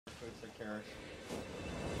cares?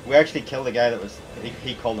 We actually killed the guy that was.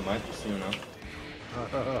 He called him out, just so you know.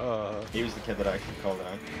 He was the kid that actually called it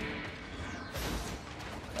out.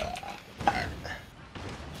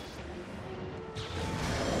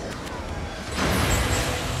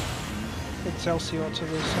 Excelsior to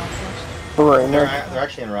the southwest. They're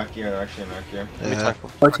actually in rock gear.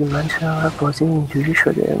 حاجی من چرا بازی اینجوری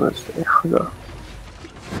شده امروز خدا.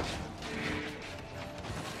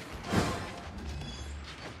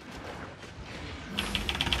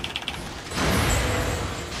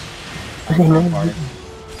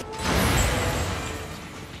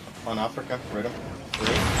 On Africa, rhythm. 3,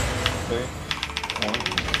 2, 1.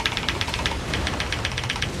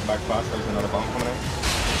 Back fast, there's another bomb coming in.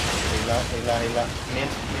 Heal that. Main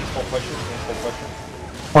full pusher.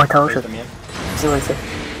 محتوى شد. Yeah,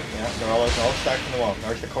 they're all stacked in the wall.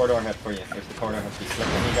 There's the corridor head for you. Click and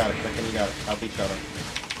you got it. Help each other.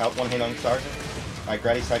 Help one hit on sergeant. Alright,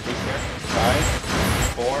 ready, side piece here. 5,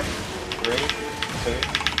 4, 3,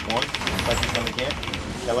 2, 1. Side piece on the game.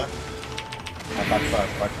 Kill it. Back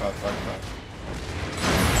fast.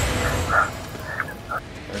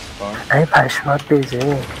 There's the bomb. ای پشمات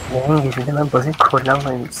بزنی. یعنی یه جوری من بازی کلا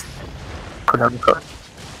مهم نیست. کلا میکرد.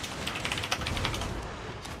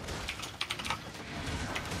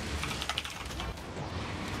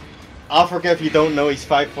 Africa, if you don't know, he's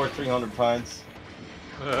 5'4", 300 pounds.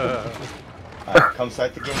 Alright, come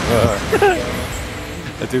start the game.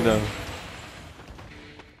 I do know.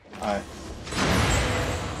 Alright.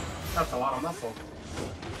 That's a lot of muscle.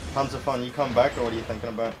 Tons of fun. You come back, or what are you thinking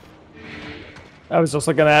about? I was just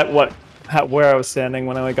looking at where I was standing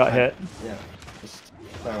when I got hit. Yeah, just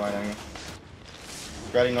play wide angle.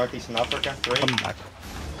 Ready, northeastern Africa. 3. Come back.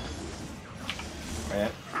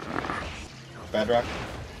 Right. Bedrock.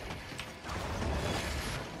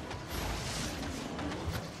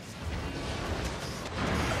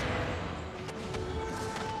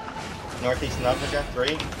 Northeastern Africa. 3,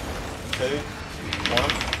 2, 1.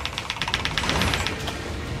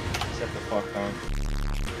 Sit the fuck down.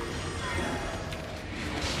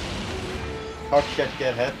 Talk shit,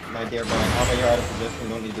 get hit, my dear boy. Alma, you're out of position,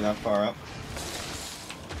 don't need to be that far up.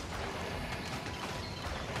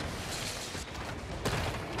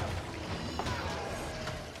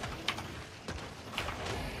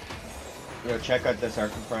 Yo, check out this air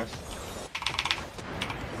compress.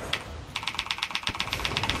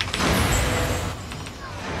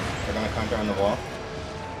 They're gonna counter on the wall.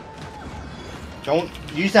 Don't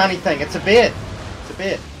use anything, it's a bait!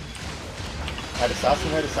 Head assassin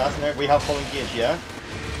here. We have full engage, yeah?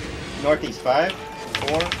 Northeast, 5,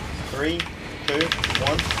 4, 3, 2, 1.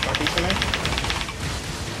 Northeast in it.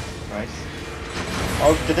 Nice.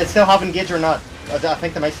 Oh, did they still have engage or not? I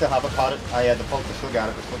think they might still have it caught it. Oh yeah, the folks still got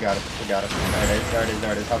it. There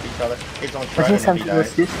it is. Help each other. He's on try and he died.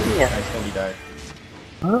 Nice, nobody died.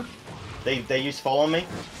 Huh? They use full on me.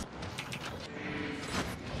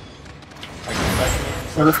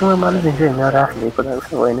 الرسوم ما لازم جاي ما راح لي كلها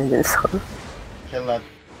رسوم وين جالس. Kill that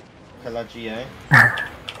GA.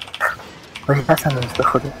 وش حسن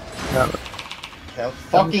نستخدمه؟ لا. Kill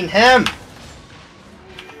fucking him!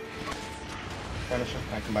 Finish him.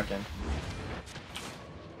 I come back in.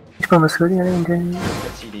 إيش بمسؤولي يعني إنجاي؟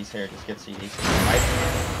 Just get CDs here.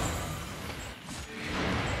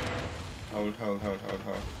 Hold.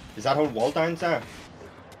 Is that hold wall down, sir?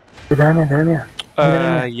 دامية.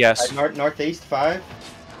 Yes. Northeast, 5,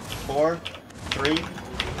 4, 3,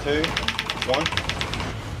 2, 1.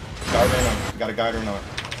 Guard in on. Got a guard in on.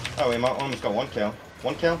 Oh, we almost got 1 kill.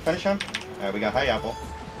 1 kill, finish him. Alright, we got high apple.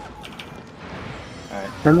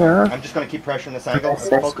 Alright. I'm just gonna keep pressuring this angle.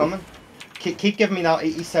 Full coming. Keep giving me that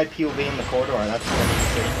east side POV in the corridor. That's what I need to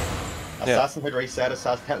see. Assassin hood reset,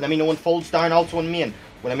 assassin. Let me know when folds down, also in main.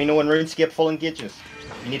 Let me know when RuneScape full engages.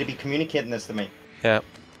 You need to be communicating this to me. Yeah.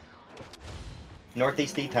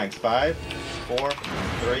 Northeast D-tanks, 5, 4,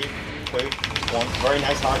 3, 2, 1. Very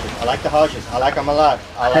nice Hodges. I like the Hodges. I like them a lot.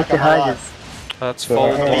 That's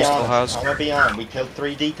full. Still has. I'm gonna be on. We killed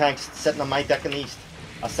 3 D-tanks sitting on my deck in the east.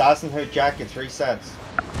 Assassin hood jackets, resets.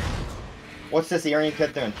 What's this Aryan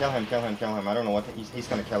kid doing? Kill him. I don't know what he's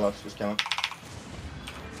gonna kill us. Just kill him.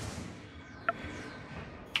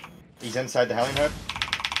 He's inside the Hellion hood.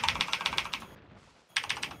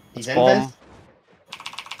 He's in this.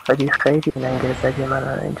 Alright,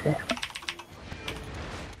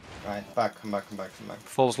 come back.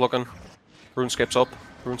 Full's looking. RuneScape's up.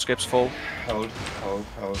 RuneScape's full. Hold.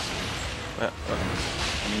 Yeah. Let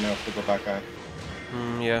me know if they go back out.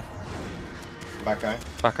 Yeah. Back out.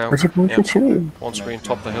 Yeah. One screen,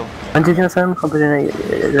 top of the hill.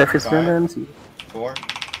 4,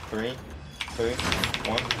 3, 2,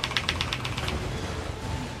 1.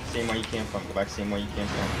 Same where you came from. Go back, same where you came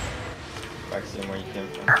from. Go back, same where you came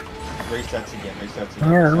from. Resets again, resets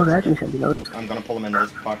again. Yeah, resets no, that again. you should be loaded. I'm gonna pull them into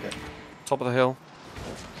this pocket. Top of the hill.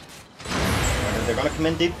 They're gonna come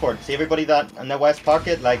in deep for it. See everybody that in the west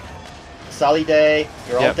pocket, like Sally Day,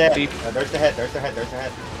 you're all dead. Deep. There's the head, there's the head, there's the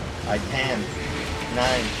head. 10,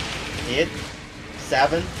 9, 8,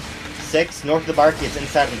 7, 6, north of the barricades,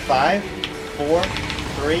 inside in 5, 4,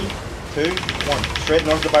 3, 2, 1. Straight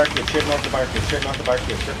north of the barricades, straight north of the barricades, straight north of the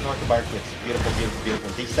barricades, straight north of the barricades. Beautiful, beautiful,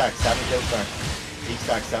 beautiful. D-stack, 7 kills there.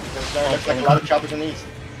 D-stack, 7 kills there. Looks like a lot of choppers in the east.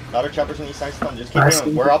 A lot of choppers in the east side stun. Just keep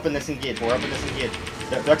going. We're up in this engage. We're up in this engage.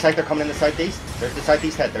 Looks like they're coming in the southeast. There's the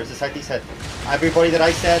southeast head. There's the southeast head. Everybody that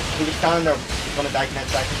I said who was standing there is going to die 10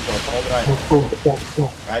 seconds ago. Hold it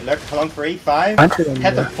out. Right, look. Along 3, 5.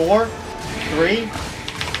 Hit them 4, 3,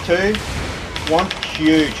 2, 1.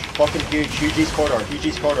 Huge. Fucking huge. Huge East corridor. Huge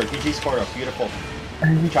East corridor. Huge East corridor. Beautiful.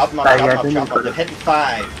 Chop them up. Chop them up. Chop them up. They're hitting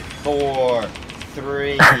 5, 4,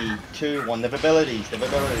 3, 2, 1. They've abilities. They've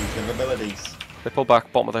abilities. They've abilities. They pull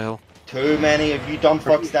back, bottom of the hill. Too many of you dumb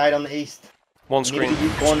fucks died on the east. One You screen. need to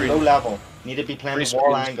be going low level. You need to be playing the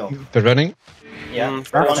wall angle. They're running. Yeah, Four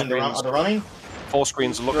they're running. screens. Are they running? 4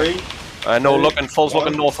 screens looking. 3. No, looking. Full's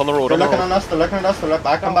looking north on the road. They're On the looking road. on us. They're looking at us. They're like,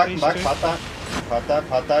 back, come back, come back. East, Pat that. Pat that.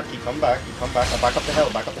 Pat that. Keep coming back. Keep coming back. Now back up the hill.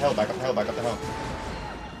 Back up the hill. Back up the hill. Back up the hill.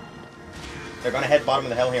 They're gonna head bottom of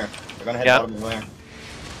the hill here. They're gonna head bottom of the hill here.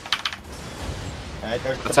 Alright,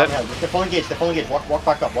 there's the That's bottom it. hill. They're full engaged. They're full engaged. Walk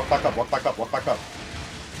back up. Walk back up. Walk back up. Walk back up.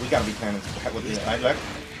 We gotta be playing with this. Right, look.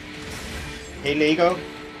 Hey, Lego.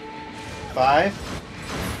 5,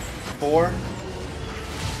 4.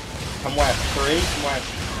 Come west. 3. Come west.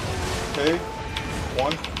 2,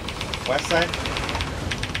 1. West side.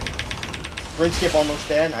 RuneScape almost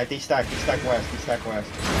dead. I D-stack west. D-stack west.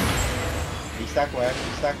 D-stack west.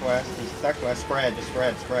 D-stack west. D-stack west. Spread. Just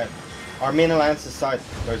spread. Spread. Our main alliance is south.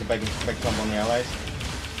 There's a big jump on the allies.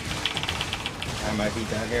 I might be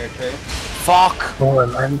down here too. Fuck! Oh,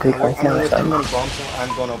 I'm taking my I'm with too camera. many bombs.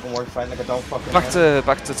 I'm going open work fighting like a dog fucking. Back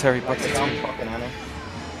to Terry. Back Like to a dog Terry. fucking Annie.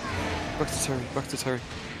 Back to Terry. Back to Terry.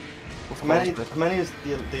 How many does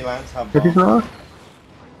the alliance have Did bombs? you know?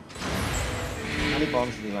 How many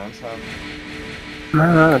bombs do the alliance have?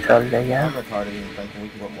 No, Charlie, I'm yeah. retarded even thinking we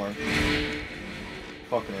can put more.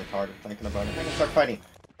 Fucking retarded thinking about it. I can start fighting.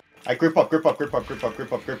 I group up. Food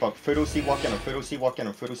OC walk in him. Food OC walk in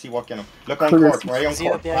him. Food OC walk in him. Look on court. Ready on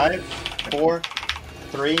court. 5, 4,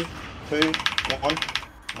 3, 2, 1.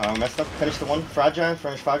 I messed up. Finish the one. Fragile.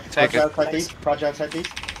 Finish 5. Take Fragile it. southeast. Fragile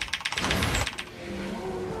southeast.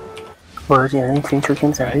 Or is there anything to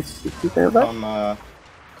cancel this?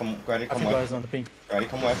 Come, ready, come west. Ready,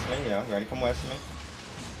 come west to me, yeah. Ready, come west to me.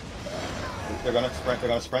 They're gonna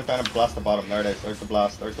sprint down and blast the bottom. There it is. There's the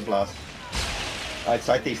blast. There's the blast. Alright,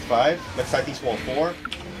 southeast 5. Let's southeast wall. 4,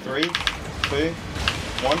 3, 2, 1.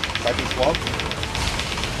 Southeast wall.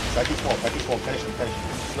 Southeast wall. Southeast wall. Finish them. Finish them.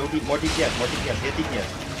 Slow deep. More DPS. More DPS. Hit DPS.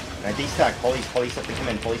 Now D-stack. Police have to come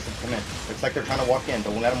in. Police have to come in. Looks like they're trying to walk in.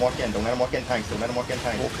 Don't let them walk in. Don't let them walk in tanks. Don't let them walk in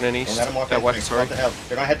tanks. Walking in east. Don't let them walk in west, tanks. sorry. What the hell?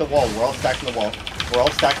 They're gonna hit the wall. We're all stacked in the wall. We're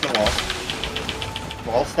all stacked in the wall.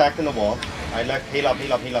 We're all stacked in the wall. Alright, look. Heal up.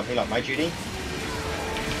 Heal up. Heal up. Heal up. My duty.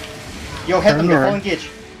 Yo, hit them. They're full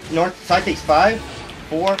engage. North. Southeast. 5,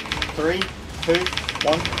 4, 3, 2,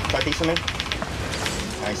 1. Southeast of me.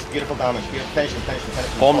 Nice. Beautiful damage. Beautiful. Finish him. Finish him.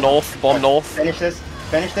 Finish him. Bomb north. Bomb north. Finish this.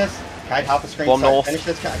 Finish this. Kite half the screen. Bomb north. Finish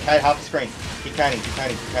this. Kite half the screen. Keep kiting. Keep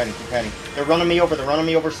kiting. Keep kiting. Keep kiting. They're running me over. They're running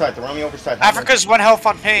me over side. They're running me over side. Africa's 1 health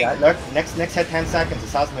on ping. Yeah, look. Next hit 10 seconds.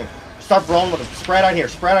 Assassin move. Start brawling with them. Spread out here.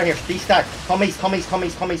 Spread out here. D-stack. Come east. Come east. Come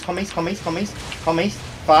east. Come east. Come east. Come east. Come east. Come east.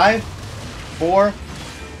 5, 4,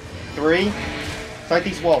 3.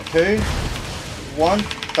 Southeast wall. 2, 1.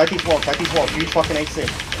 Southeast wall. Southeast wall. Huge fucking AC.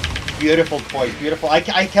 Beautiful, boys. Beautiful. I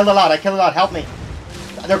killed a lot. I killed a lot. Help me.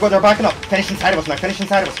 They're backing up. Finish inside of us now. Finish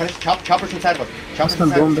inside of us. Finish choppers inside of us. Choppers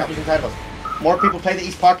inside of us. Choppers inside of us. More people play the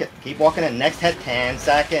east pocket. Keep walking in. Next hit 10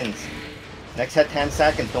 seconds. Next hit 10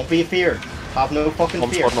 seconds. Don't be afeared. Have no fucking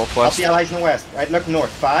fear. Help the allies in the west. Right, look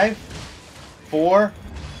north. 5, 4,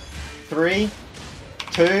 3,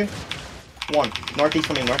 2, 1. Northeast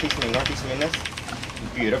of me. Northeast of me. Northeast of me in this.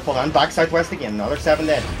 Beautiful. And back southwest again. Another 7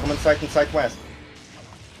 dead. Coming south and southwest.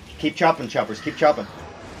 Keep chopping, choppers. Keep chopping.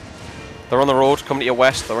 They're on the road, coming to your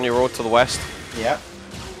west. They're on your road to the west. Yeah.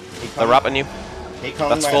 They're wrapping you.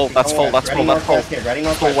 That's full, that's full, that's full, that's full. Ready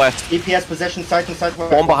northwest. Full west. DPS position south and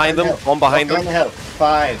southwest. Bomb behind them, bomb behind them. Down the hill.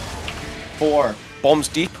 5, 4, Bombs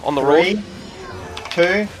deep on the 3, road.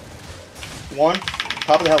 2, 1.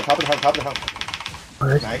 Top of the hill, top of the hill, top of the hill.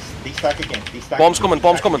 Nice. D-stack again. D-stack Bomb's again, coming, D-stack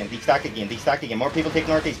bomb's coming. again, D-stack again. D-stack again. More people take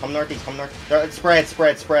northeast. Come northeast. Come north. Spread.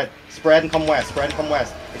 Spread and come west. Spread and come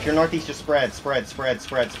west. If you're northeast, just spread.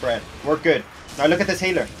 We're good. Now look at this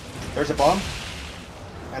healer. There's a bomb.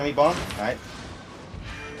 Enemy bomb. Alright.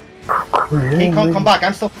 Okay, come back.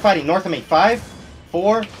 I'm still fighting. North of me. 5,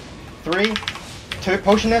 4, 3, 2.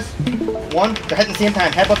 Potion this. 1. They're hitting the same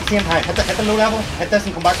time. Headbutt the same time. Hit the low level. Hit this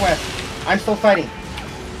and come back west. I'm still fighting.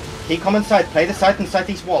 Keep coming south. Play the south and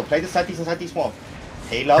southeast wall. Play the southeast and southeast wall.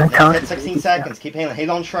 Heal up. Next hit 16 seconds. Keep healing.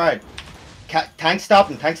 Heal on shroud. Tank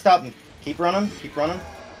stopping. Keep running.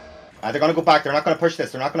 They're gonna go back. They're not gonna push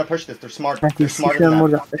this. They're smart. They're smarter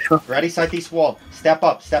than that. Ready, southeast wall. Step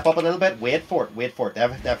up a little bit. Wait for it. They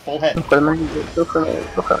have full hit.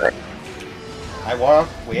 I walk.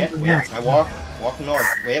 Wait. I walk. Walk north.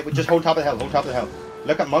 Wait. We just hold top of the hill.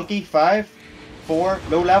 Look at monkey. 5, 4.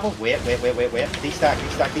 Low level. Wait. D-stack.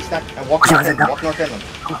 And walk north inland. Walk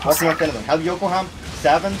north inland. Help Yokohama.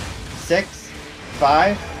 7, 6,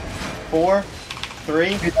 5, 4,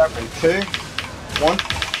 3, 2, 1.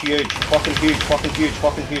 Huge, fucking huge,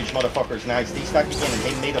 motherfuckers. Nice. D-stack again and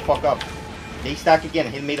heal me the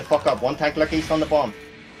fuck up. One tank look east on the bomb.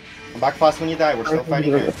 Come back fast when you die. We're still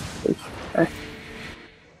fighting here.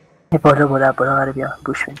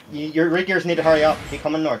 Your riggers need to hurry up. Keep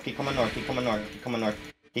coming north.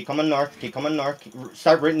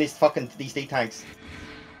 Start riding these D tanks.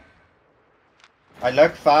 I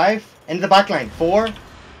look. 5. Into the back line. 4,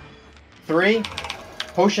 3.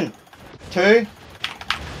 Potion. 2.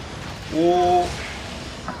 Whoa.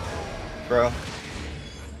 Bro.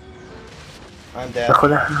 I'm dead.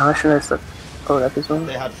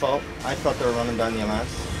 They had fault. I thought they were running down the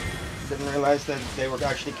Alliance. Didn't realize that they were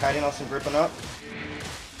actually kiting us and gripping up.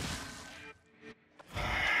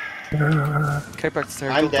 Kite back to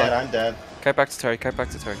Terry. I'm dead. Kite back to Terry. Back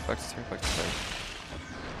to Terry.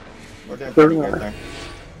 We're doing pretty good there.